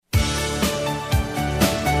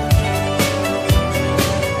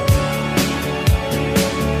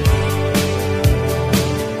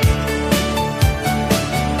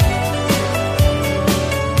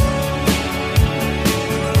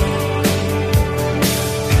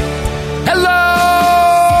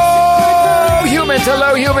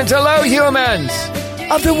hello humans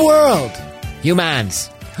of the world. Humans,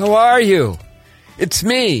 how are you? It's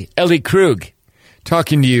me, Ellie Krug,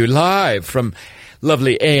 talking to you live from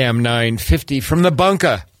lovely AM 950 from the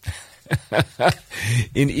bunker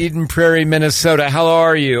in Eden Prairie, Minnesota. How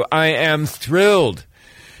are you? I am thrilled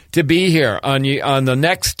to be here on the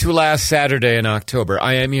next to last Saturday in October.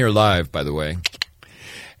 I am here live, by the way.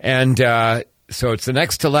 And so it's the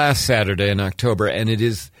next to last Saturday in October, and it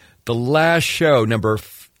is the last show, number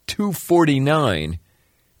 249,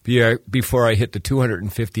 before I hit the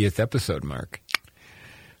 250th episode mark.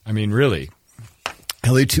 I mean, really.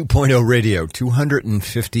 LA 2.0 Radio,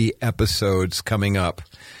 250 episodes coming up.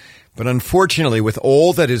 But unfortunately, with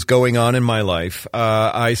all that is going on in my life,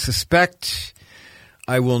 I suspect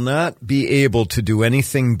I will not be able to do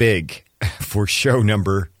anything big for show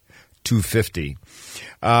number 250.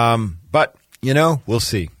 But, you know, we'll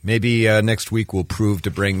see. Maybe next week we'll prove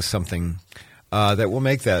to bring something that will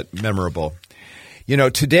make that memorable. You know,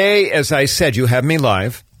 today, as I said, you have me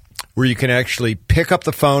live where you can actually pick up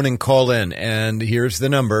the phone and call in. And here's the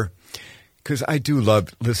number, because I do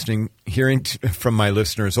love hearing from my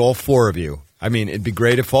listeners, all four of you. I mean, it'd be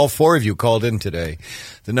great if all four of you called in today.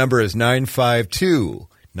 The number is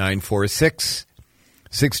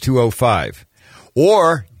 952-946-6205.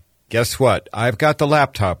 Or, guess what? I've got the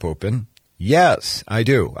laptop open. Yes, I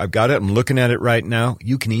do. I've got it. I'm looking at it right now.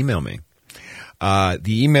 You can email me. The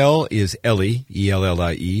email is Ellie,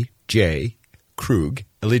 E-L-L-I-E, J, Krug,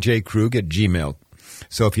 EllieJKrug at Gmail.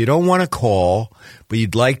 So if you don't want to call, but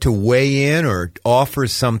you'd like to weigh in or offer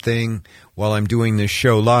something while I'm doing this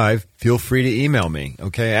show live, feel free to email me,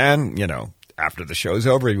 okay? And, you know, after the show's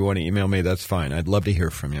over, if you want to email me, that's fine. I'd love to hear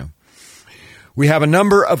from you. We have a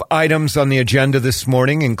number of items on the agenda this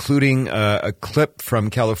morning, including a clip from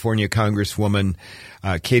California Congresswoman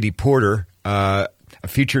Katie Porter, a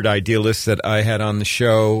featured idealist that I had on the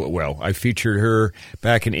show. Well, I featured her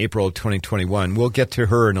back in April of 2021. We'll get to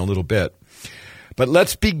her in a little bit. But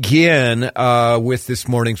let's begin with this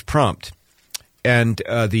morning's prompt and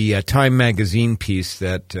the Time magazine piece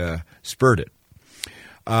that spurred it.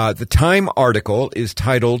 The Time article is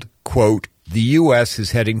titled, quote, "The U.S.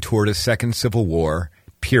 is heading toward a second civil war,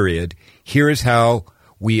 period. Here is how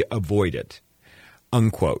we avoid it,"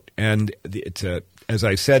 unquote. And it's as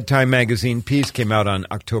I said, Time magazine piece came out on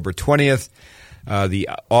October 20th. The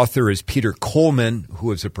author is Peter Coleman,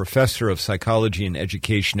 who is a professor of psychology and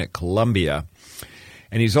education at Columbia.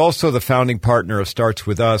 And he's also the founding partner of Starts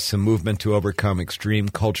With Us, a movement to overcome extreme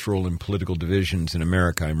cultural and political divisions in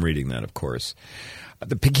America. I'm reading that, of course.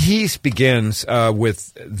 The piece begins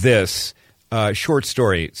with this short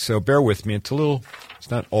story, so bear with me. It's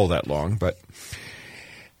not all that long, but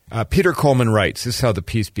Peter Coleman writes, this is how the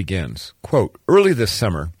piece begins. Quote, "Early this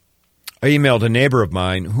summer, I emailed a neighbor of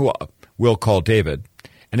mine, who we'll call David,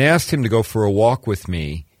 and asked him to go for a walk with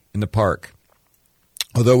me in the park.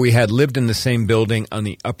 Although we had lived in the same building on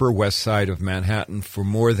the Upper West Side of Manhattan for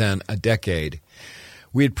more than a decade,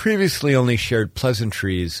 we had previously only shared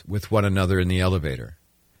pleasantries with one another in the elevator.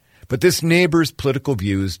 But this neighbor's political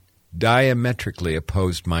views diametrically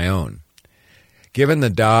opposed my own. Given the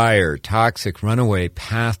dire, toxic, runaway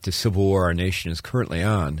path to civil war our nation is currently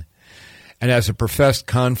on, and as a professed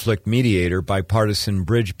conflict mediator, bipartisan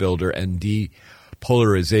bridge builder, and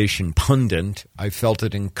depolarization pundit, I felt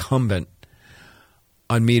it incumbent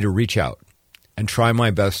on me to reach out and try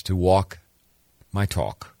my best to walk my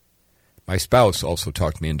talk. My spouse also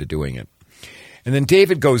talked me into doing it." And then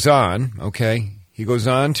David goes on, okay, he goes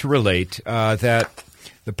on to relate that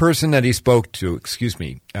the person that he spoke to,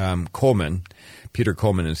 Coleman, Peter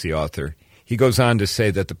Coleman is the author, he goes on to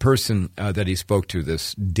say that the person that he spoke to,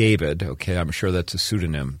 this David, okay, I'm sure that's a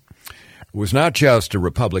pseudonym, was not just a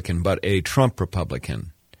Republican, but a Trump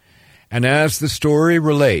Republican. And as the story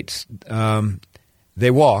relates,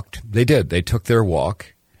 they took their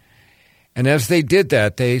walk. And as they did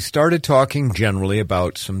that, they started talking generally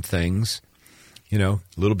about some things, you know,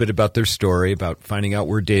 a little bit about their story, about finding out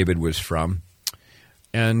where David was from,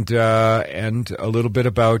 and a little bit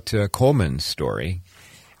about Coleman's story.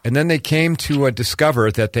 And then they came to discover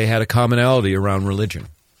that they had a commonality around religion.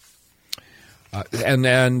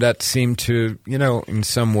 And that seemed to, you know, in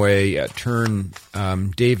some way turn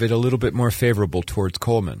David a little bit more favorable towards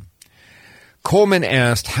Coleman. Coleman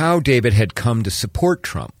asked how David had come to support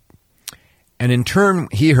Trump. And in turn,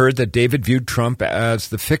 he heard that David viewed Trump as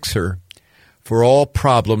the fixer for all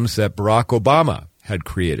problems that Barack Obama had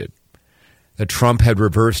created, that Trump had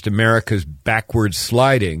reversed America's backward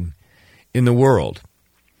sliding in the world.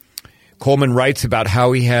 Coleman writes about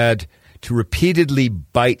how he had to repeatedly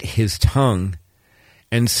bite his tongue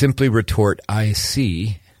and simply retort, "I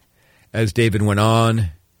see," as David went on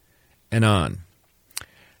and on.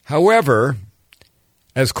 However,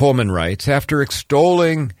 as Coleman writes, after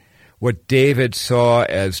extolling what David saw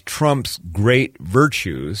as Trump's great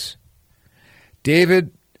virtues,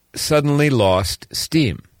 David suddenly lost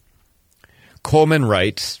steam. Coleman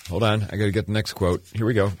writes, hold on, I got to get the next quote. Here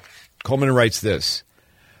we go. Coleman writes this.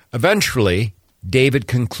 Eventually, David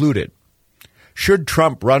concluded, should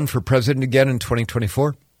Trump run for president again in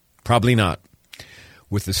 2024? Probably not.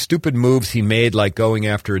 With the stupid moves he made, like going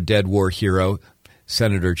after a dead war hero,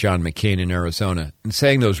 Senator John McCain in Arizona, and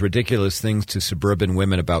saying those ridiculous things to suburban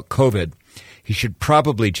women about COVID, he should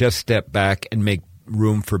probably just step back and make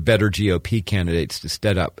room for better GOP candidates to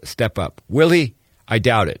step up. Will he? I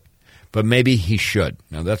doubt it. But maybe he should.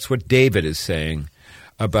 Now, that's what David is saying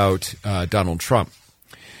about Donald Trump.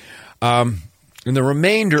 In the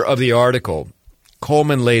remainder of the article,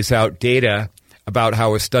 Coleman lays out data about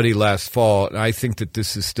how a study last fall, and I think that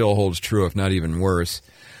this still holds true, if not even worse,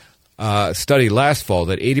 a study last fall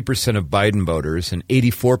that 80% of Biden voters and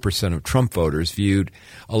 84% of Trump voters viewed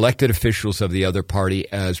elected officials of the other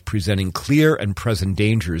party as presenting clear and present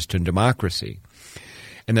dangers to democracy,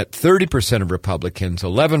 and that 30% of Republicans,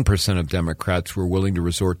 11% of Democrats were willing to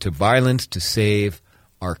resort to violence to save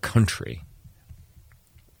our country.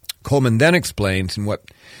 Coleman then explains in what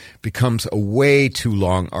becomes a way too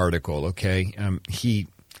long article, okay? He's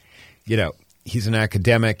an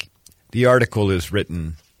academic. The article is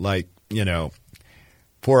written like,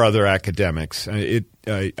 for other academics.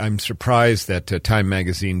 I'm surprised that Time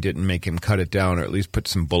Magazine didn't make him cut it down or at least put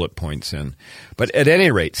some bullet points in. But at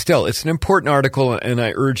any rate, still, it's an important article, and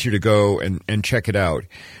I urge you to go and check it out.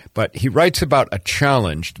 But he writes about a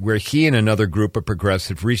challenge where he and another group of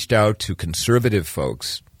progressives reached out to conservative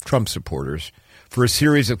folks, Trump supporters, for a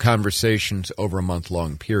series of conversations over a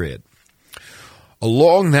month-long period.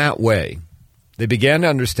 Along that way, they began to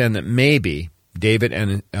understand that maybe David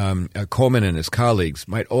and Coleman and his colleagues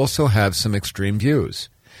might also have some extreme views.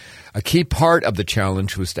 A key part of the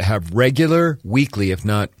challenge was to have regular, weekly, if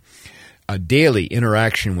not a daily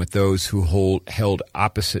interaction with those who held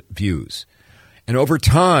opposite views. And over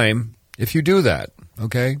time, if you do that,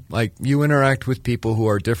 okay, like you interact with people who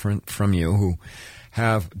are different from you, who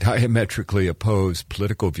have diametrically opposed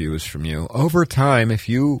political views from you, over time, if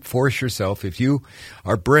you force yourself, if you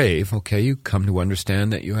are brave, okay, you come to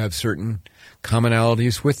understand that you have certain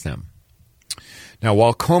commonalities with them. Now,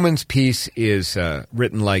 while Coleman's piece is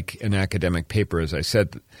written like an academic paper, as I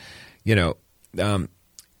said, the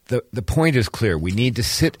point is clear. We need to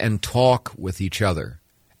sit and talk with each other,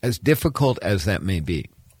 as difficult as that may be.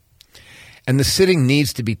 And the sitting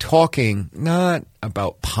needs to be talking not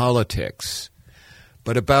about politics,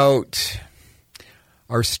 but about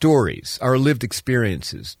our stories, our lived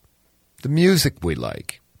experiences, the music we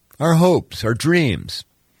like, our hopes, our dreams,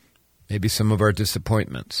 maybe some of our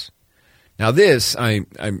disappointments. Now this, I'm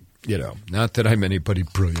not that I'm anybody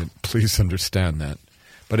brilliant, please understand that,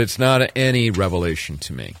 but it's not any revelation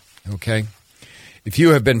to me, okay? If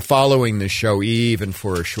you have been following this show even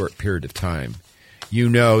for a short period of time, you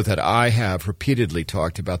know that I have repeatedly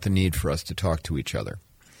talked about the need for us to talk to each other.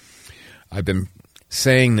 I've been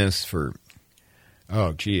saying this for,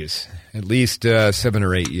 at least 7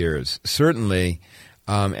 or 8 years. Certainly,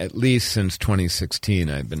 at least since 2016,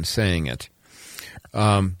 I've been saying it.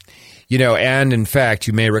 And in fact,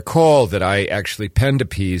 you may recall that I actually penned a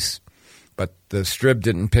piece, but the Strib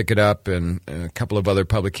didn't pick it up, and a couple of other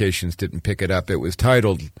publications didn't pick it up. It was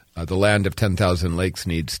titled, The Land of 10,000 Lakes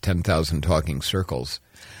Needs 10,000 Talking Circles.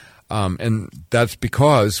 And that's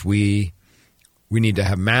because we need to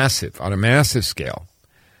have on a massive scale,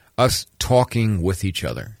 us talking with each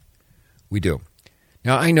other. We do.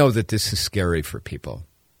 Now, I know that this is scary for people.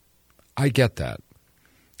 I get that.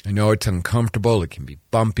 I know it's uncomfortable. It can be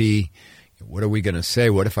bumpy. What are we going to say?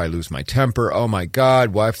 What if I lose my temper? Oh, my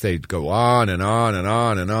God. What if they go on and on and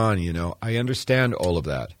on and on? I understand all of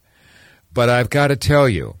that. But I've got to tell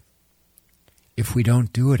you, if we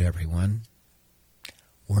don't do it, everyone,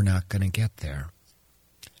 we're not going to get there.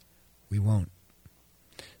 We won't.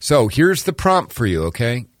 So here's the prompt for you,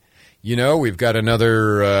 okay? We've got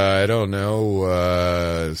another,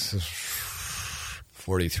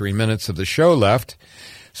 43 minutes of the show left.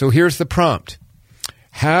 So here's the prompt.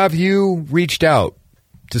 Have you reached out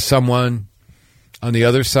to someone on the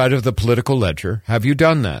other side of the political ledger? Have you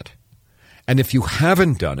done that? And if you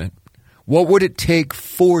haven't done it, what would it take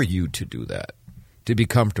for you to do that, to be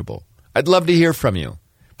comfortable? I'd love to hear from you.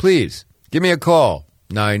 Please, give me a call,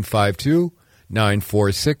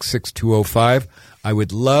 952-946-6205. I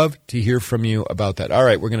would love to hear from you about that. All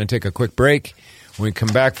right, we're going to take a quick break. When we come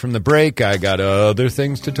back from the break, I got other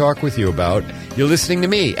things to talk with you about. You're listening to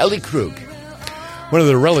me, Ellie Krug, one of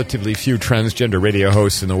the relatively few transgender radio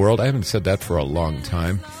hosts in the world. I haven't said that for a long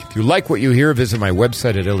time. If you like what you hear, visit my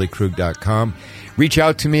website at elliekrug.com. Reach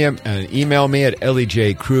out to me and email me at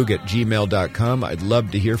elliejkrug@gmail.com. I'd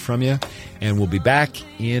love to hear from you, and we'll be back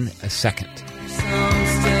in a second.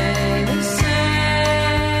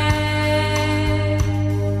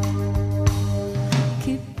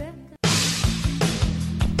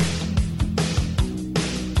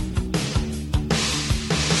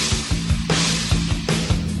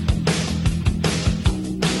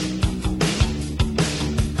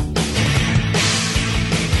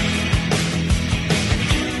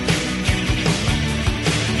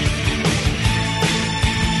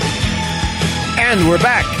 And we're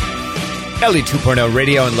back. Ellie 2.0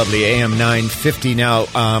 Radio and lovely AM 950. Now,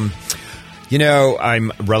 I'm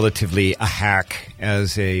relatively a hack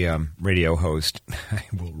as a radio host. I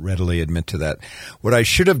will readily admit to that. What I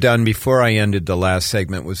should have done before I ended the last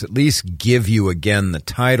segment was at least give you again the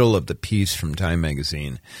title of the piece from Time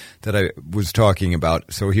Magazine that I was talking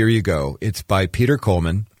about. So here you go. It's by Peter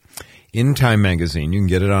Coleman in Time Magazine. You can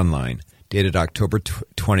get it online. Dated October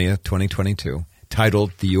 20th, 2022.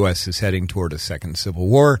 Titled, "The U.S. is Heading Toward a Second Civil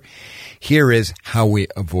War. Here is how we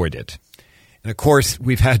avoid it." And, of course,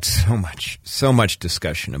 we've had so much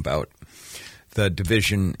discussion about the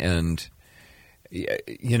division and,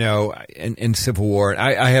 and civil war.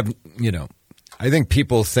 I think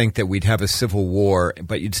people think that we'd have a civil war,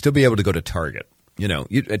 but you'd still be able to go to Target.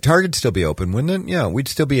 Target'd still be open, wouldn't it? Yeah, we'd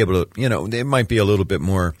still be able to, there might be a little bit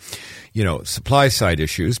more, supply side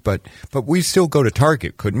issues, but we'd still go to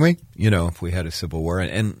Target, couldn't we? If we had a civil war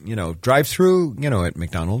and drive through, at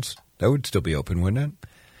McDonald's, that would still be open, wouldn't it?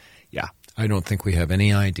 Yeah, I don't think we have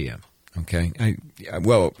any idea. Okay.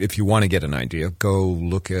 Well, if you want to get an idea, go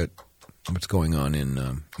look at what's going on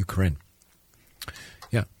in Ukraine.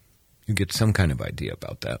 Yeah, you get some kind of idea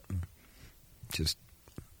about that. Just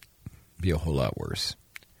be a whole lot worse.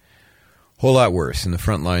 Whole lot worse, and the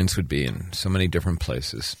front lines would be in so many different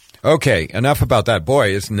places. Okay, enough about that.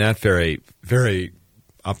 Boy, isn't that very, very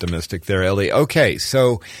optimistic there, Ellie. Okay,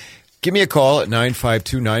 so give me a call at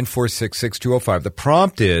 952-946-6205. The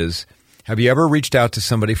prompt is, have you ever reached out to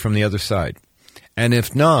somebody from the other side? And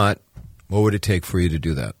if not, what would it take for you to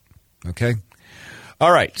do that? Okay?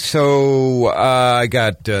 All right, so I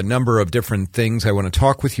got a number of different things I want to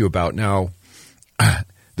talk with you about. Now,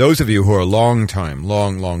 those of you who are long time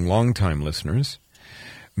listeners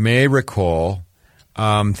may recall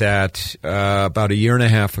that about a year and a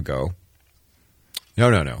half ago,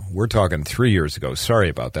 no, we're talking 3 years ago. Sorry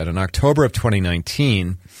about that. In October of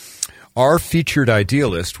 2019, our featured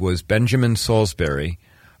idealist was Benjamin Salisbury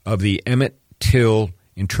of the Emmett Till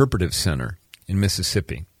Interpretive Center in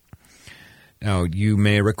Mississippi. Now, you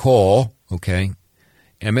may recall,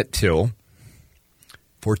 Emmett Till,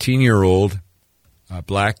 14-year-old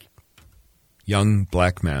young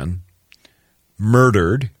black man,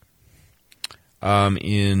 murdered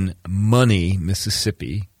in Money,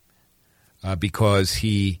 Mississippi, because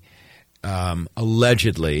he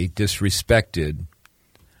allegedly disrespected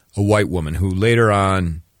a white woman who later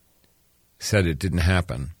on said it didn't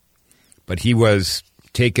happen. But he was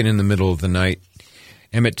taken in the middle of the night.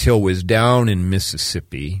 Emmett Till was down in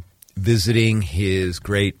Mississippi visiting his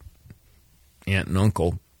great aunt and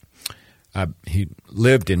uncle. He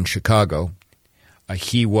lived in Chicago.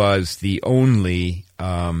 He was the only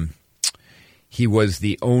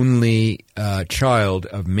child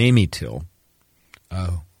of Mamie Till,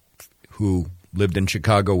 who lived in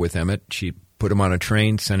Chicago with Emmett. She put him on a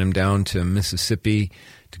train, sent him down to Mississippi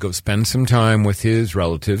to go spend some time with his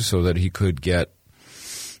relatives so that he could get,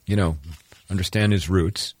 understand his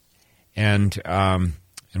roots. And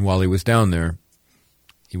while he was down there,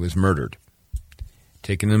 he was murdered,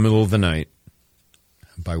 taken in the middle of the night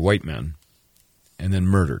by white men, and then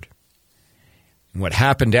murdered. And what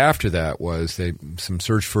happened after that was some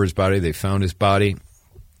search for his body. They found his body,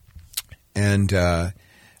 and the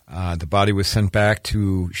body was sent back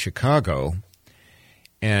to Chicago.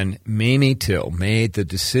 And Mamie Till made the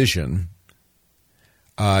decision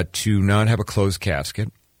to not have a closed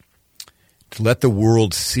casket, to let the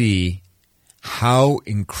world see how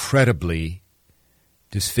incredibly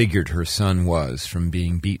disfigured her son was from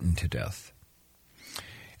being beaten to death.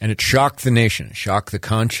 And it shocked the nation, shocked the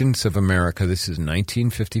conscience of America. This is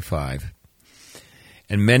 1955.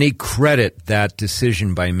 And many credit that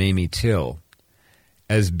decision by Mamie Till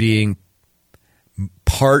as being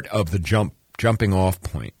part of the jumping off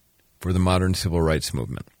point for the modern civil rights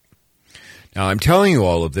movement. Now, I'm telling you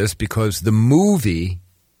all of this because the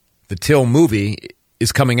Till movie,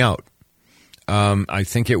 is coming out. I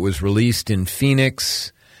think it was released in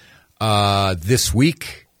Phoenix this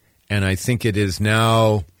week, and I think it is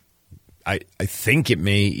now. I think it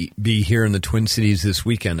may be here in the Twin Cities this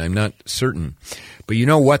weekend. I'm not certain. But you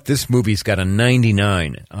know what? This movie's got a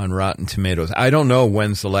 99 on Rotten Tomatoes. I don't know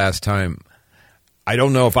when's the last time. I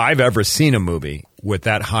don't know if I've ever seen a movie with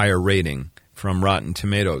that higher rating from Rotten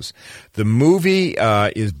Tomatoes. The movie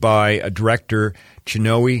is by a director,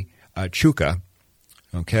 Chinonye Chuka,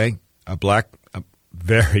 okay, a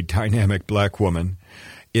very dynamic black woman.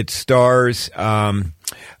 It stars Jalen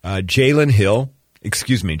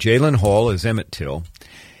Hall as Emmett Till,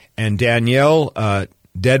 and Danielle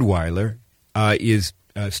Deadwyler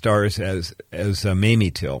stars as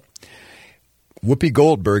Mamie Till. Whoopi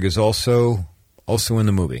Goldberg is also in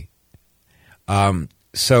the movie.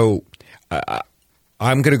 So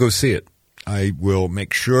I'm going to go see it. I will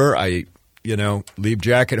make sure leave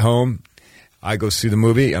Jack at home. I go see the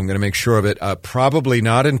movie. I'm going to make sure of it. Probably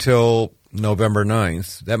not until November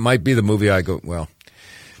 9th. That might be the movie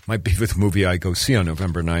might be the movie I go see on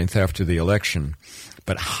November 9th after the election.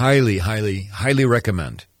 But highly, highly, highly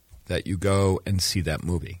recommend that you go and see that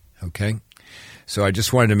movie, okay? So I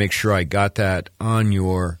just wanted to make sure I got that on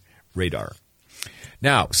your radar.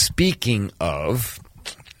 Now, speaking of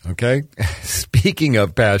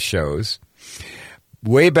past shows,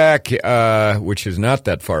 way back, which is not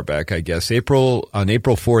that far back, I guess, on April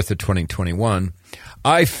 4th of 2021,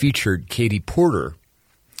 I featured Katie Porter,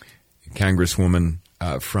 Congresswoman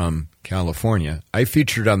from California. I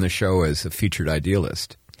featured on the show as a featured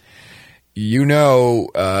idealist. Many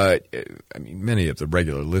of the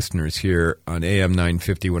regular listeners here on AM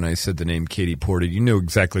 950, when I said the name Katie Porter, you know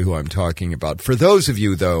exactly who I'm talking about. For those of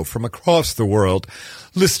you, though, from across the world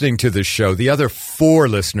listening to this show, the other 4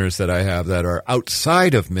 listeners that I have that are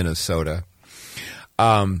outside of Minnesota,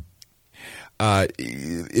 if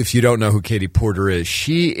you don't know who Katie Porter is,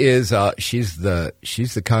 she's the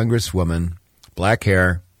Congresswoman, black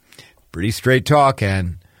hair, pretty straight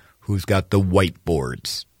talking, who's got the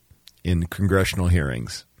whiteboards in congressional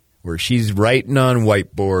hearings, where she's writing on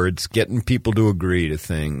whiteboards, getting people to agree to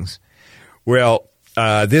things. Well,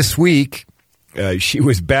 this week, she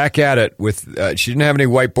was back at it with, she didn't have any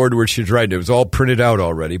whiteboard where she was writing. It was all printed out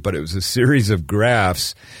already, but it was a series of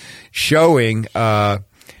graphs showing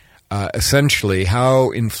essentially how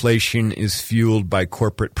inflation is fueled by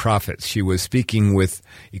corporate profits. She was speaking with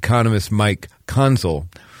economist Mike Konzel,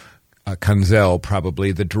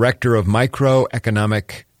 probably, the director of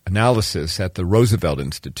microeconomic analysis at the Roosevelt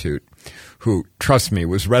Institute, who, trust me,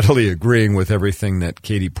 was readily agreeing with everything that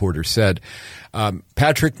Katie Porter said.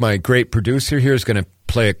 Patrick, my great producer here, is going to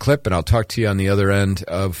play a clip, and I'll talk to you on the other end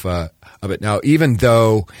of it. Now, even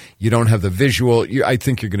though you don't have the visual, I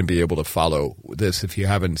think you're going to be able to follow this if you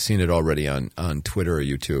haven't seen it already on Twitter or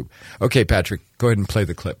YouTube. Okay, Patrick, go ahead and play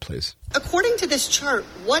the clip, please. According to this chart,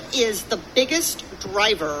 what is the biggest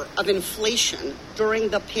driver of inflation during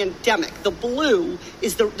the pandemic? The blue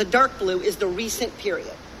is the dark blue is the recent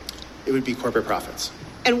period. It would be corporate profits.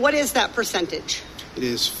 And what is that percentage? It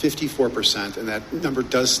is 54%, and that number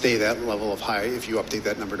does stay that level of high if you update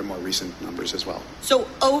that number to more recent numbers as well. So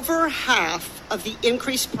over half of the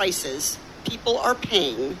increased prices people are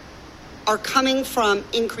paying are coming from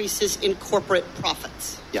increases in corporate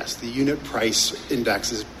profits. Yes, the unit price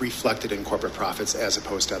index is reflected in corporate profits as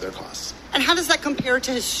opposed to other costs. And how does that compare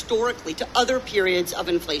to historically, to other periods of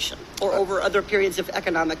inflation or over other periods of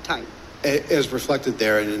economic time? As reflected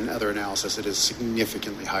there and in other analysis, it is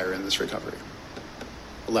significantly higher in this recovery.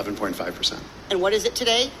 11.5%. And what is it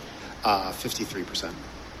today? 53%.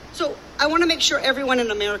 So I want to make sure everyone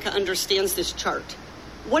in America understands this chart.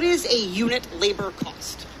 What is a unit labor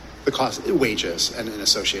cost? The cost, wages and an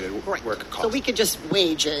associated work cost. So we could just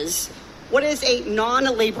wages. What is a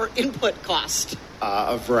non-labor input cost?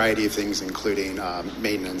 A variety of things, including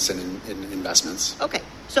maintenance and investments. Okay,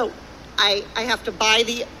 so I have to buy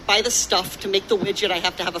the stuff to make the widget. I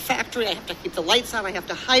have to have a factory. I have to keep the lights on. I have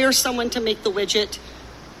to hire someone to make the widget.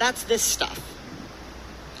 That's this stuff.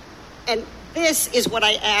 And this is what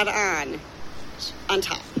I add on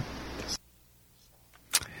top.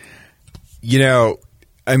 You know,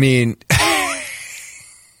 I mean,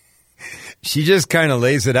 she just kind of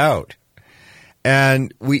lays it out.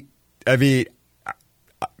 And we're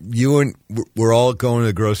all going to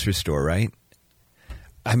the grocery store, right?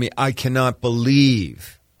 I mean, I can't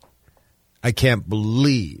believe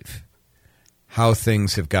how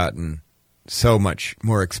things have gotten so much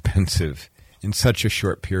more expensive in such a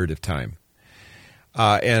short period of time.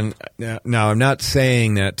 And now I'm not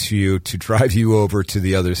saying that to you to drive you over to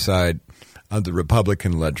the other side of the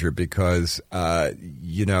Republican ledger because,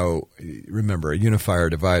 remember, a unifier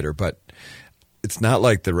divider. But it's not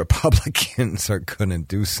like the Republicans are going to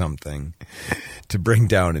do something to bring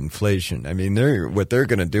down inflation. I mean, what they're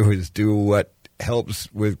going to do is do what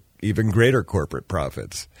helps with even greater corporate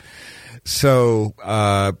profits. So,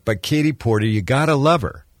 but Katie Porter, you got to love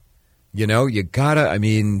her. You know, you got to, I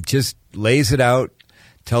mean, just lays it out,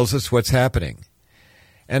 tells us what's happening.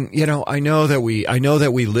 And, you know, I know that we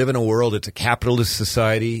live in a world, it's a capitalist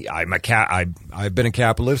society. I've been a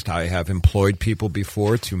capitalist. I have employed people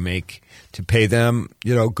before to pay them,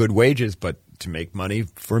 you know, good wages, but to make money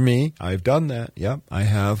for me, I've done that. Yep, I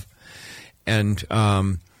have. And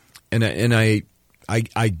I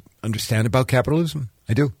understand about capitalism.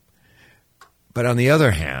 I do. But on the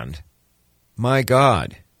other hand, my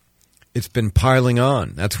God, it's been piling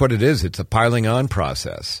on. That's what it is. It's a piling on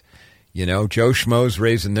process. You know, Joe Schmo's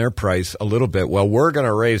raising their price a little bit. Well, we're going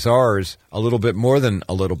to raise ours a little bit more than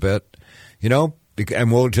a little bit, you know,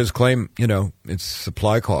 and we'll just claim, you know, it's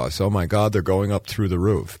supply costs. Oh, my God, they're going up through the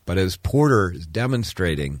roof. But as Porter is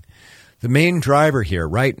demonstrating, the main driver here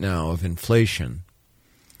right now of inflation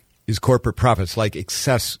is corporate profits, like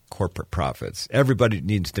excess corporate profits. Everybody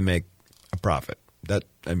needs to make a profit.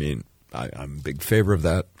 I'm a big favor of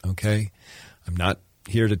that, okay? I'm not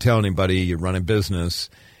here to tell anybody you run a business,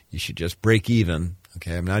 you should just break even,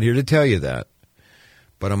 okay? I'm not here to tell you that.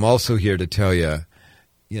 But I'm also here to tell you,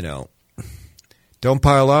 you know, don't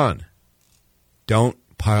pile on. Don't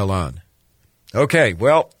pile on. Okay,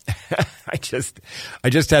 well, I just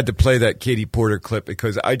had to play that Katie Porter clip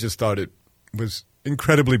because I just thought it was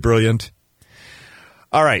incredibly brilliant.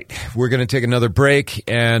 All right, we're going to take another break,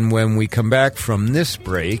 and when we come back from this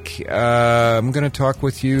break, I'm going to talk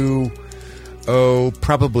with you,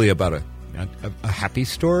 probably about a happy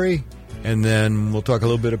story, and then we'll talk a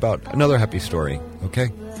little bit about another happy story, okay?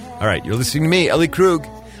 All right, you're listening to me, Ellie Krug.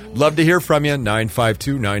 Love to hear from you,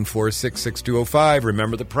 952-946-6205.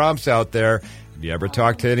 Remember the prompts out there. Have you ever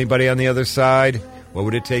talked to anybody on the other side? What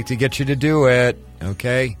would it take to get you to do it,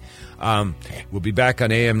 okay? We'll be back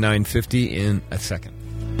on AM 950 in a second.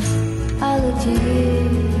 I look to you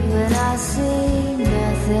and I see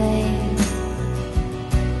nothing.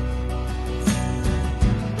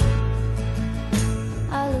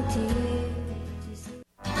 I look to you to see.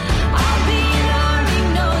 I'll be an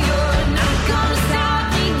army, no, you're not gonna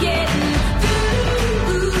stop me getting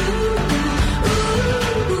through.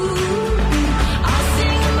 I'll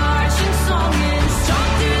sing a marching song and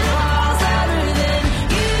stomp through the halls louder than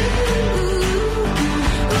you.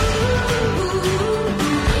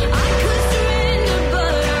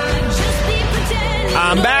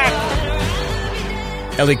 I'm back.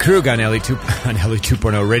 Ellie Krug on Ellie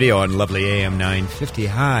 2.0 Radio on lovely AM 950.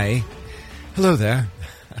 Hi. Hello there.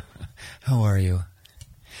 How are you?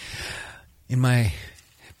 In my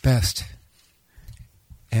best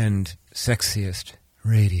and sexiest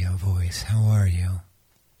radio voice, how are you?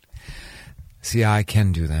 See, I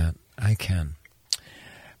can do that. I can.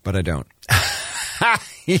 But I don't.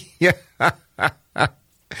 Yeah.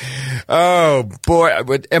 Oh, boy.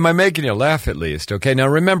 Am I making you laugh at least? Okay, now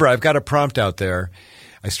remember, I've got a prompt out there.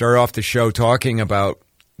 I start off the show talking about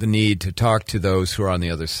the need to talk to those who are on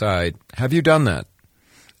the other side. Have you done that?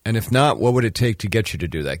 And if not, what would it take to get you to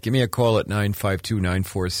do that? Give me a call at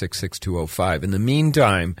 952-946-6205. In the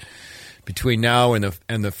meantime, between now and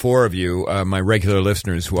the four of you, my regular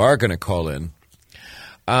listeners who are going to call in,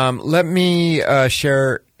 let me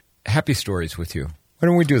share happy stories with you. Why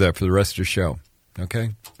don't we do that for the rest of the show? Okay?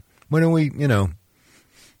 Why don't we,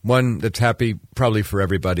 one that's happy probably for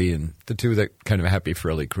everybody and the two that kind of happy for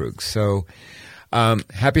Ellie Krug. So,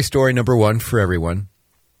 happy story number one for everyone.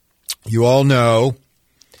 You all know,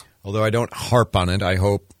 although I don't harp on it, I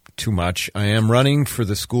hope too much, I am running for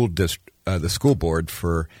the school board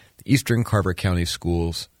for the Eastern Carver County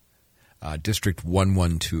Schools, District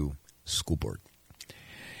 112 School Board.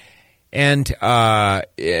 And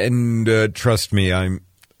trust me, I'm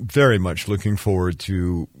very much looking forward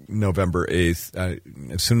to November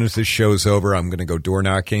 8th. As soon as this show's over, I'm going to go door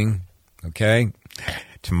knocking, okay?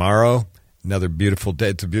 Tomorrow, another beautiful day.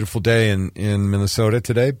 It's a beautiful day in Minnesota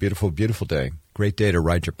today. Beautiful, beautiful day. Great day to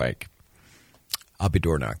ride your bike. I'll be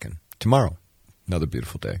door knocking. Tomorrow, another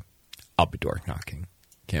beautiful day. I'll be door knocking.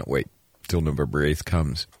 Can't wait till November 8th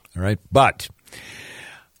comes, all right? But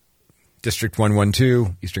District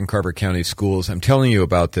 112, Eastern Carver County Schools. I'm telling you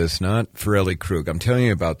about this, not for Ellie Krug. I'm telling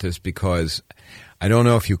you about this because I don't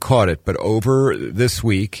know if you caught it, but over this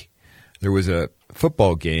week, there was a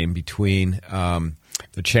football game between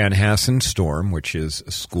the Chanhassen Storm, which is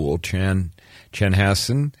a school,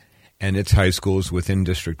 Chanhassen, and its high schools within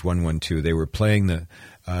District 112. They were playing the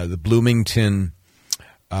Bloomington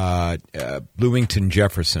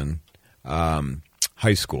Jefferson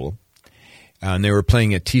High School. And they were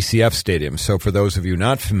playing at TCF Stadium. So for those of you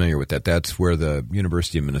not familiar with that, that's where the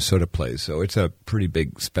University of Minnesota plays. So it's a pretty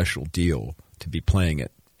big special deal to be playing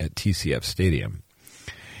at TCF Stadium.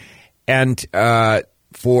 And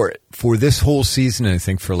for this whole season, and I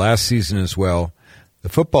think for last season as well, the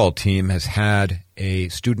football team has had a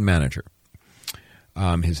student manager.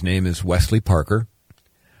 His name is Wesley Parker.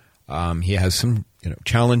 He has some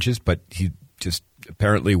challenges, but he just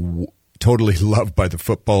apparently totally loved by the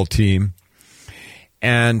football team.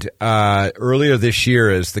 And earlier this year,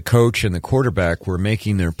 as the coach and the quarterback were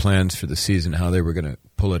making their plans for the season, how they were going to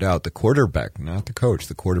pull it out, the quarterback, not the coach,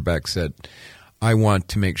 the quarterback said, I want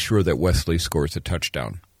to make sure that Wesley scores a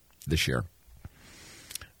touchdown this year.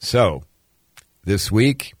 So this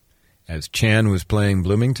week, as Chan was playing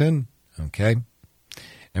Bloomington, okay,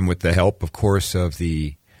 and with the help, of course, of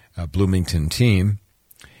the Bloomington team,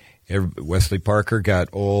 Wesley Parker got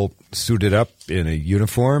all suited up in a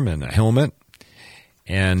uniform and a helmet.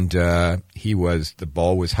 And the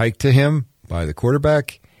ball was hiked to him by the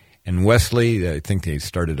quarterback. And Wesley, I think they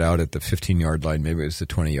started out at the 15-yard line, maybe it was the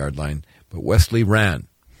 20-yard line. But Wesley ran.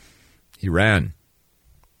 He ran.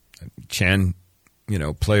 Chan,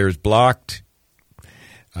 players blocked.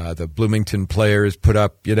 The Bloomington players put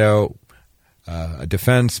up, a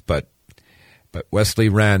defense. But Wesley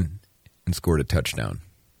ran and scored a touchdown.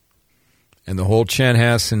 And the whole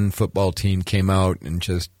Chanhassen football team came out and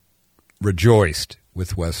just rejoiced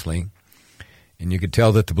with Wesley, and you could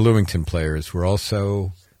tell that the Bloomington players were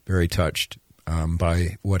also very touched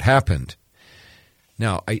by what happened.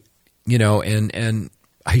 Now, I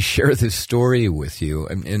share this story with you,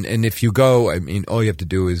 and if you go, all you have to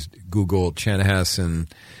do is Google Chanhassen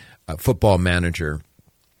football manager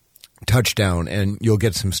touchdown, and you'll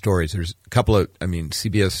get some stories. There's a couple of,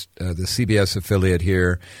 CBS, the CBS affiliate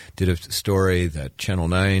here did a story that Channel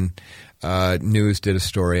 9 News did a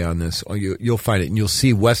story on this. You'll find it, and you'll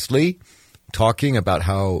see Wesley talking about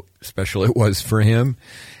how special it was for him,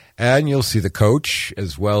 and you'll see the coach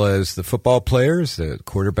as well as the football players, the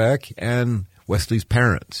quarterback, and Wesley's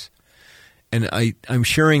parents. And I'm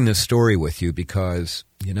sharing this story with you because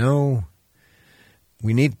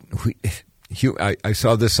I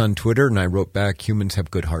saw this on Twitter, and I wrote back, humans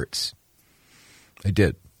have good hearts. I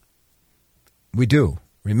did. We do.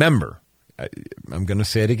 Remember, I'm going to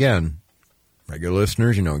say it again. Regular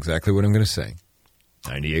listeners, you know exactly what I'm going to say.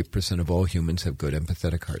 98% of all humans have good,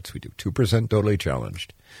 empathetic hearts. We do. 2% totally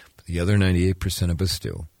challenged. But the other 98% of us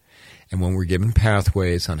do. And when we're given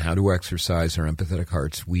pathways on how to exercise our empathetic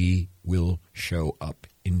hearts, we will show up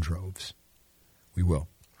in droves. We will.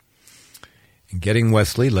 And getting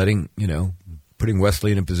Wesley, putting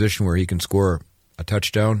Wesley in a position where he can score a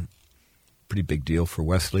touchdown, pretty big deal for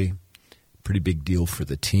Wesley, pretty big deal for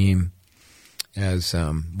the team. As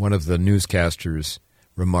one of the newscasters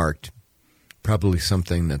remarked, probably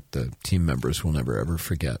something that the team members will never, ever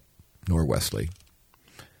forget, nor Wesley.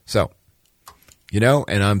 So,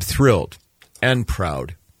 and I'm thrilled and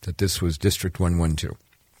proud that this was District 112.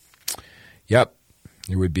 Yep,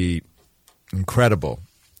 it would be incredible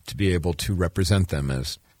to be able to represent them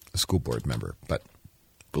as a school board member, but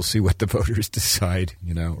we'll see what the voters decide.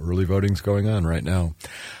 Early voting's going on right now.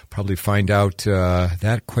 Probably find out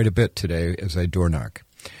that quite a bit today as I door knock.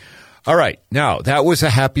 All right. Now, that was a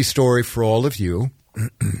happy story for all of you.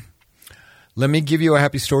 Let me give you a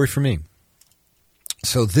happy story for me.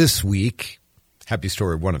 So this week, happy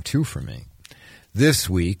story 1 of 2 for me. This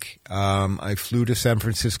week, I flew to San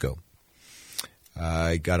Francisco.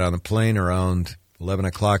 I got on a plane around 11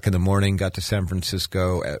 o'clock in the morning, got to San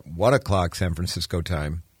Francisco at 1 o'clock San Francisco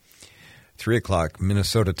time, 3 o'clock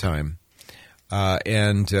Minnesota time.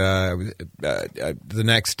 And the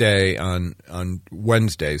next day on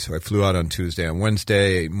Wednesday, so I flew out on Tuesday. On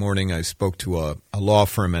Wednesday morning, I spoke to a law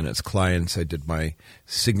firm and its clients. I did my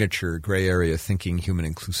signature gray area thinking human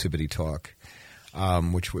inclusivity talk,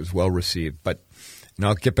 which was well received. And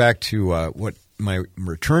I'll get back to what my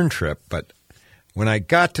return trip. But when I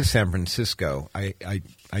got to San Francisco, I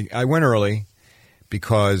went early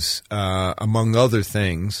because, among other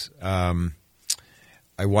things,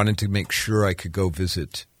 I wanted to make sure I could go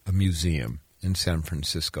visit a museum in San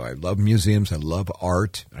Francisco. I love museums. I love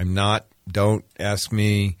art. Don't ask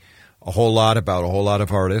me a whole lot about a whole lot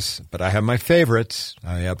of artists, but I have my favorites.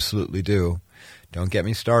 I absolutely do. Don't get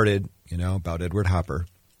me started, about Edward Hopper.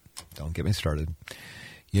 Don't get me started.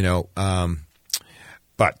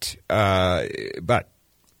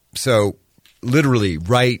 So literally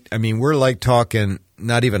we're like talking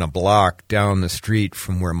not even a block down the street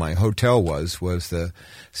from where my hotel was the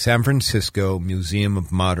San Francisco Museum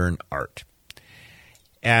of Modern Art.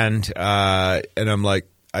 And I'm like,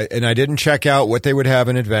 I didn't check out what they would have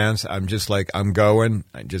in advance. I'm just like, I'm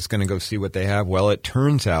just going to go see what they have. Well, it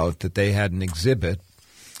turns out that they had an exhibit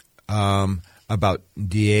about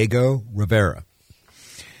Diego Rivera.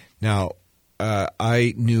 Now,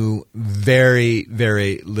 I knew very,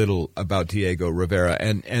 very little about Diego Rivera,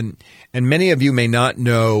 and many of you may not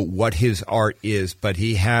know what his art is, but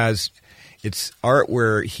it's art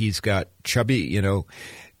where he's got chubbyish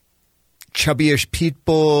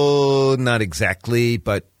people, not exactly,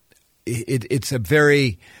 but it's a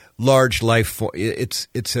very large life form. It's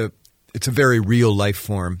a very real life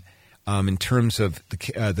form in terms of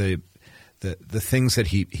the things that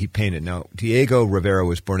he painted. Now, Diego Rivera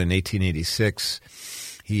was born in 1886.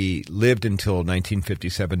 He lived until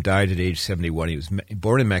 1957, died at age 71. He was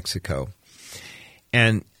born in Mexico.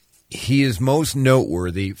 And he is most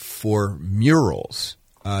noteworthy for murals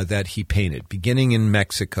that he painted, beginning in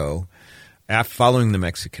Mexico. Following the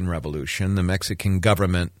Mexican Revolution, the Mexican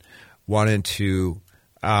government wanted to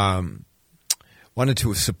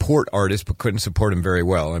support artists, but couldn't support them very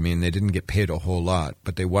well. I mean, they didn't get paid a whole lot,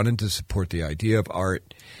 but they wanted to support the idea of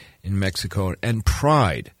art in Mexico and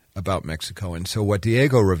pride about Mexico. And so what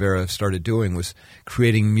Diego Rivera started doing was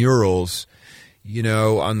creating murals,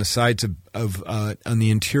 on the sides of on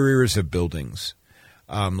the interiors of buildings,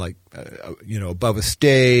 above a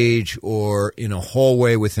stage or in a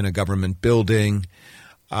hallway within a government building.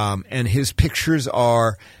 And his pictures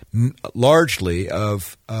are largely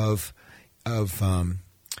of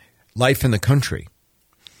life in the country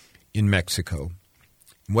in Mexico,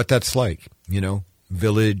 what that's like,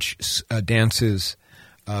 village dances,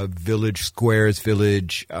 village squares,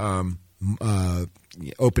 village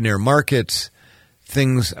open-air markets,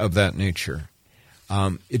 things of that nature.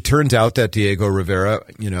 It turns out that Diego Rivera,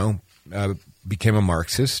 became a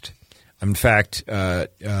Marxist. In fact,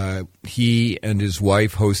 he and his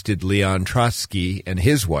wife hosted Leon Trotsky and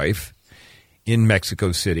his wife in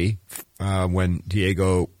Mexico City when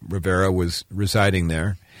Diego Rivera was residing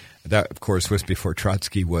there. That, of course, was before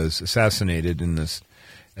Trotsky was assassinated as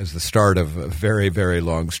the start of a very, very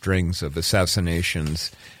long strings of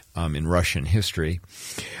assassinations in Russian history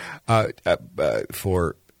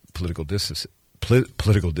for political dissidents.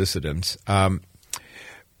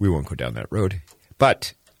 We won't go down that road.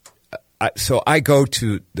 But so I go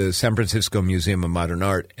to the San Francisco Museum of Modern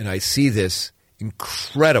Art, and I see this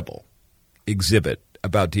incredible exhibit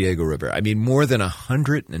about Diego Rivera. I mean, more than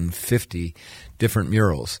 150 different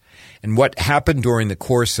murals. And what happened during the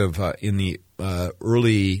course of in the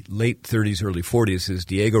late 30s, early 40s is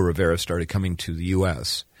Diego Rivera started coming to the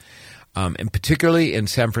U.S., and particularly in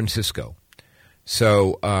San Francisco.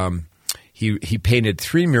 So he painted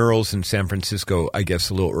 3 murals in San Francisco, I guess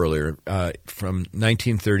a little earlier, from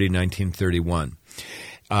 1930 to 1931.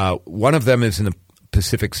 One of them is in the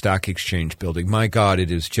Pacific Stock Exchange building. My God, it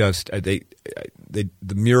is just the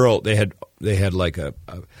mural. They had like a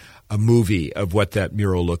movie of what that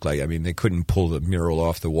mural looked like. I mean, they couldn't pull the mural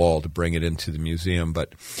off the wall to bring it into the museum,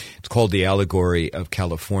 but it's called The Allegory of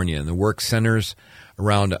California, and the work centers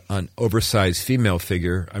around an oversized female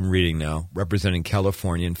figure, I'm reading now, representing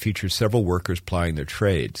California, and features several workers plying their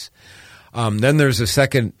trades. Then there's a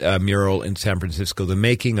second mural in San Francisco, The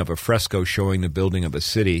Making of a Fresco Showing the Building of a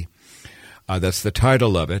City. That's the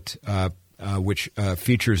title of it, which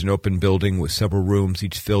features an open building with several rooms,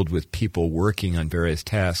 each filled with people working on various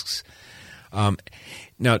tasks.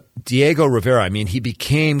 Now, Diego Rivera, I mean, he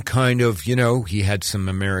became kind of, he had some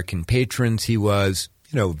American patrons. He was,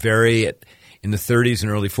 very, in the 30s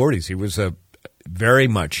and early 40s, he was very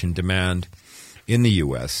much in demand in the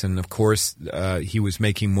U.S. And, of course, he was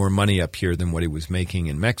making more money up here than what he was making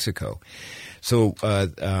in Mexico. So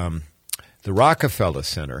the Rockefeller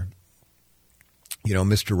Center,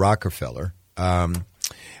 Mr. Rockefeller,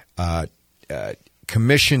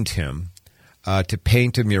 commissioned him to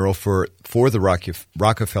paint a mural for the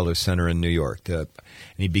Rockefeller Center in New York. And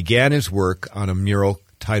he began his work on a mural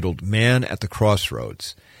titled Man at the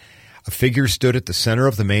Crossroads. A figure stood at the center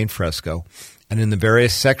of the main fresco, and in the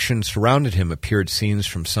various sections surrounded him appeared scenes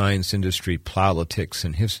from science, industry, politics,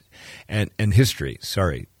 and history.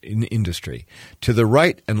 In industry. To the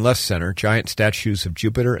right and left center, giant statues of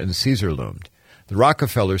Jupiter and Caesar loomed. The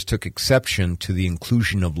Rockefellers took exception to the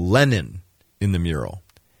inclusion of Lenin in the mural.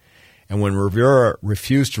 And when Rivera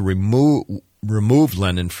refused to remove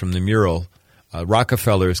Lenin from the mural,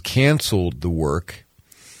 Rockefellers canceled the work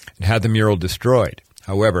and had the mural destroyed.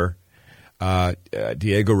 However,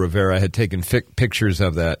 Diego Rivera had taken pictures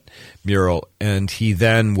of that mural, and he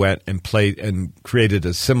then went and created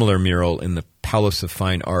a similar mural in the Palace of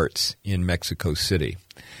Fine Arts in Mexico City.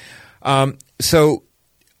 So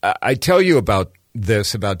I tell you about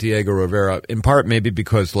this about Diego Rivera, in part maybe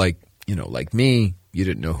because, like me, you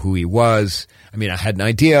didn't know who he was. I mean, I had an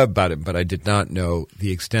idea about him, but I did not know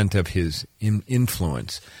the extent of his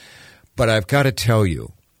influence. But I've got to tell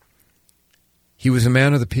you, he was a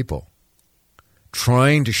man of the people,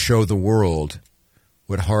 trying to show the world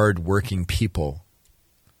what hard-working people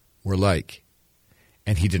were like.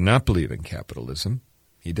 And he did not believe in capitalism.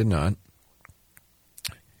 He did not.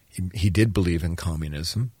 He did believe in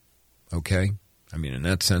communism, okay? I mean, in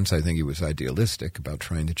that sense, I think he was idealistic about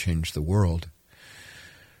trying to change the world.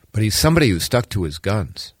 But he's somebody who stuck to his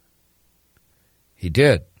guns. He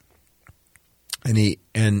did. And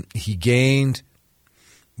he gained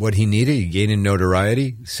what he needed. He gained in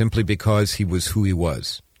notoriety simply because he was who he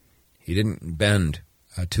was. He didn't bend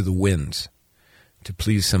to the winds to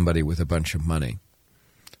please somebody with a bunch of money.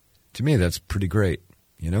 To me, that's pretty great,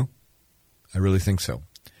 you know? I really think so.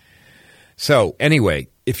 So, anyway,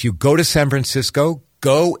 if you go to San Francisco,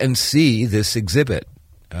 go and see this exhibit,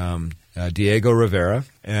 Diego Rivera,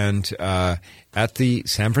 and at the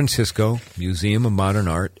San Francisco Museum of Modern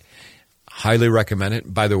Art. Highly recommend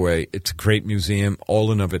it. By the way, it's a great museum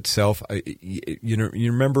all in of itself. You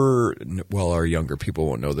remember, well, our younger people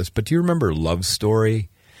won't know this, but do you remember Love Story?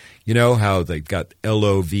 You know how they got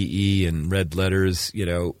LOVE in red letters, you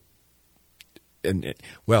know?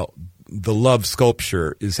 Well, the love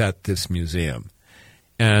sculpture is at this museum.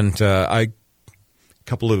 And a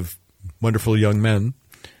couple of wonderful young men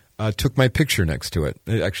took my picture next to it.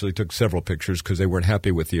 They actually took several pictures because they weren't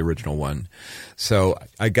happy with the original one. So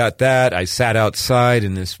I got that. I sat outside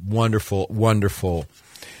in this wonderful, wonderful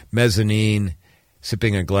mezzanine,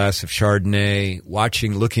 sipping a glass of Chardonnay,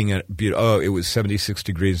 looking at it was 76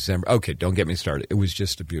 degrees in December. Okay, don't get me started. It was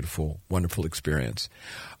just a beautiful, wonderful experience.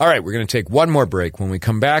 All right, we're going to take one more break. When we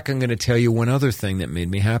come back, I'm going to tell you one other thing that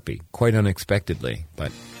made me happy, quite unexpectedly,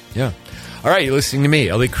 but yeah. All right, you're listening to me,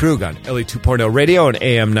 Ellie Krug on Ellie 2.0 Radio and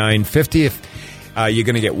AM 950. If you're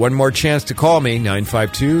going to get one more chance to call me,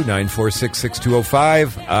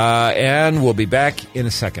 952-946-6205, and we'll be back in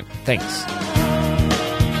a second. Thanks.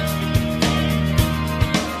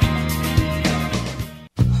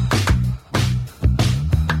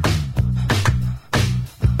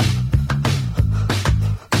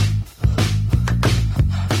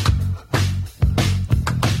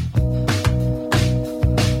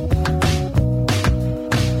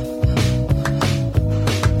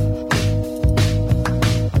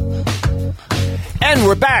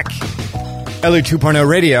 We're back. Ellie 2.0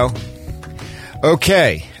 Radio.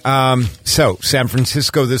 Okay. So, San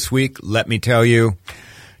Francisco this week, let me tell you,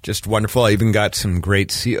 just wonderful. I even got some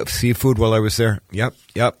great seafood while I was there. Yep.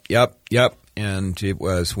 And it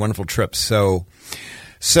was a wonderful trip. So,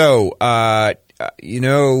 it's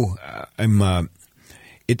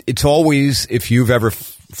always, if you've ever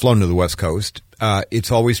flown to the West Coast,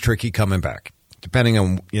 it's always tricky coming back. Depending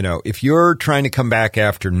on, if you're trying to come back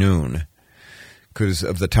after noon, because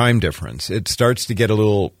of the time difference, it starts to get a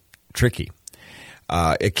little tricky.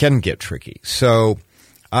 It can get tricky. So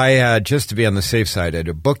I had, just to be on the safe side, I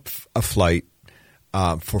had booked a flight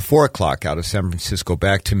for 4 o'clock out of San Francisco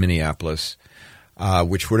back to Minneapolis,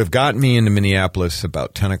 which would have gotten me into Minneapolis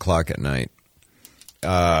about 10 o'clock at night.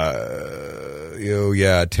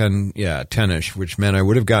 10-ish, which meant I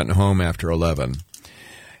would have gotten home after 11.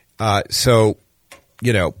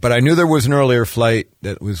 But I knew there was an earlier flight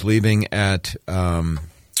that was leaving at 1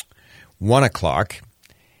 o'clock,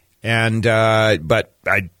 and but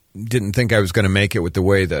I didn't think I was going to make it with the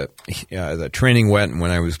way the training went and when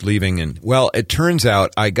I was leaving. And well, it turns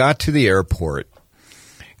out I got to the airport,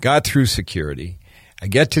 got through security. I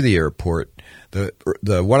get to the airport. The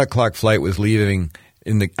 1 o'clock flight was leaving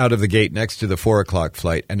out of the gate next to the 4 o'clock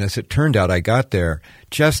flight, and as it turned out, I got there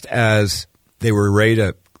just as they were ready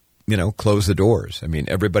to close the doors. I mean,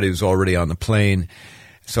 everybody was already on the plane.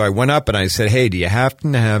 So I went up and I said, hey, do you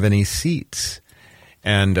happen to have any seats?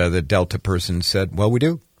 And the Delta person said, well, we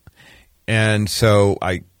do. And so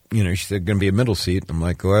she said, going to be a middle seat. I'm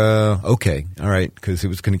like, well, okay, all right, because it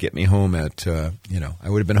was going to get me home at, I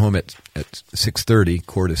would have been home at 6:30,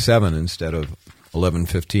 6:45 instead of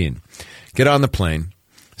 11:15. Get on the plane,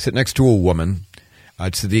 sit next to a woman.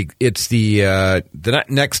 It's the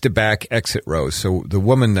next to back exit row. So the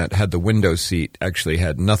woman that had the window seat actually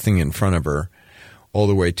had nothing in front of her all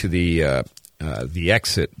the way to the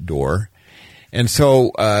exit door. And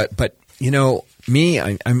so, but me,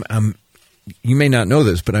 I'm you may not know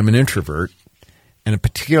this, but I'm an introvert, and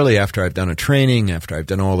particularly after I've done a training, after I've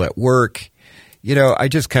done all that work, I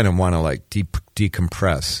just kind of want to like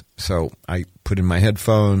decompress. So I put in my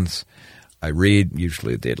headphones, I read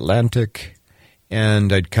usually The Atlantic,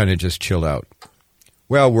 and I'd kind of just chill out.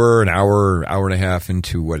 well, we're an hour and a half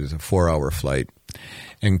into what is a 4-hour flight.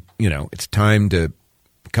 And, it's time to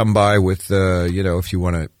come by with, if you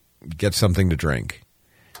want to get something to drink.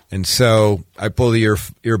 And so I pull the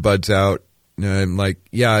earbuds out, and I'm like,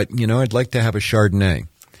 yeah, I'd like to have a Chardonnay.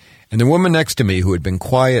 And the woman next to me, who had been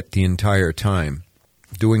quiet the entire time,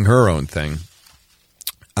 doing her own thing,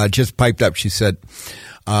 just piped up. She said,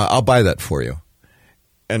 I'll buy that for you.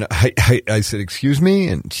 And I said, excuse me?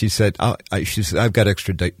 And she said, I've got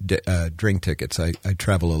extra drink tickets. I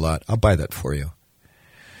travel a lot. I'll buy that for you.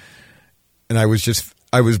 And I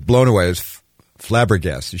was blown away. I was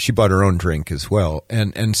flabbergasted. She bought her own drink as well.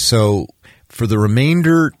 And so for the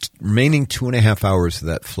remaining 2.5 hours of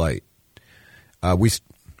that flight,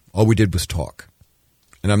 all we did was talk.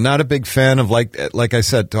 And I'm not a big fan of, like I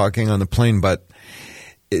said, talking on the plane, but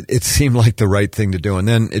it seemed like the right thing to do. And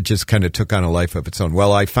then it just kind of took on a life of its own.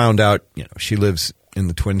 Well, I found out, she lives in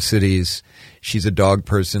the Twin Cities. She's a dog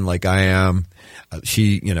person like I am.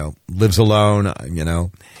 She, lives alone,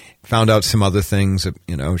 found out some other things.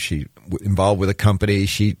 She involved with a company.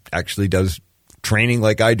 She actually does training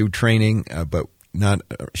like I do training, but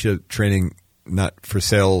she does training not for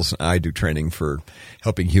sales. I do training for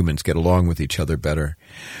helping humans get along with each other better.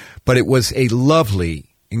 But it was a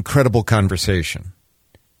lovely, incredible conversation.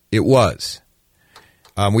 It was.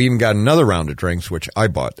 We even got another round of drinks, which I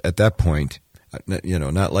bought at that point.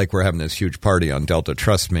 Not like we're having this huge party on Delta,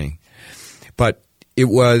 trust me. But it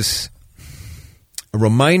was a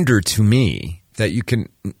reminder to me that you can,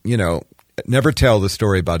 never tell the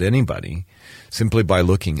story about anybody simply by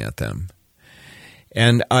looking at them.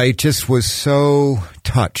 And I just was so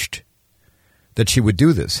touched that she would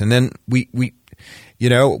do this. And then we've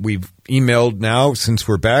emailed now since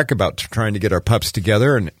we're back about trying to get our pups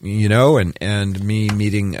together, and and me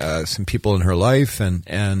meeting some people in her life,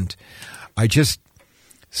 and I just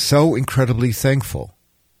so incredibly thankful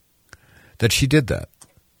that she did that.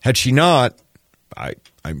 Had she not,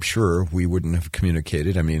 I'm sure we wouldn't have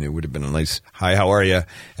communicated. I mean, it would have been a nice, hi, how are you,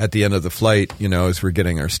 at the end of the flight, as we're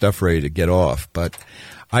getting our stuff ready to get off. But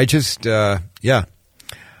I just, I'm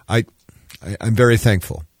very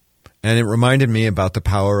thankful. And it reminded me about the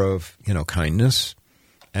power of, kindness,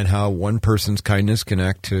 and how one person's kindness can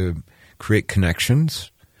act to create connections,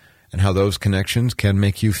 and how those connections can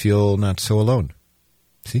make you feel not so alone.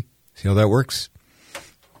 See how that works?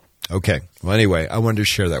 Okay. Well, anyway, I wanted to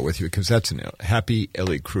share that with you because that's a happy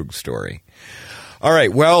Ellie Krug story. All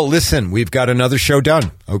right. Well, listen, we've got another show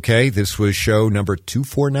done. Okay. This was show number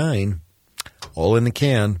 249, all in the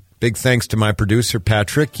can. Big thanks to my producer,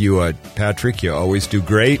 Patrick. Patrick, you always do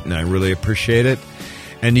great, and I really appreciate it.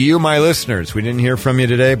 And to you, my listeners, we didn't hear from you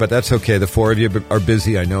today, but that's okay. The four of you are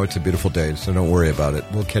busy. I know it's a beautiful day, so don't worry about it.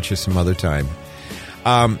 We'll catch you some other time.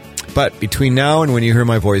 But between now and when you hear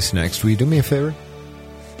my voice next, will you do me a favor?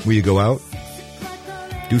 Will you go out,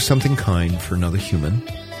 do something kind for another human,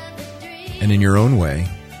 and in your own way,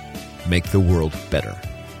 make the world better?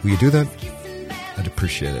 Will you do that? I'd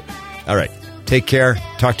appreciate it. All right. Take care.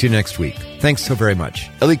 Talk to you next week. Thanks so very much.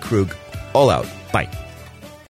 Ellie Krug, all out. Bye.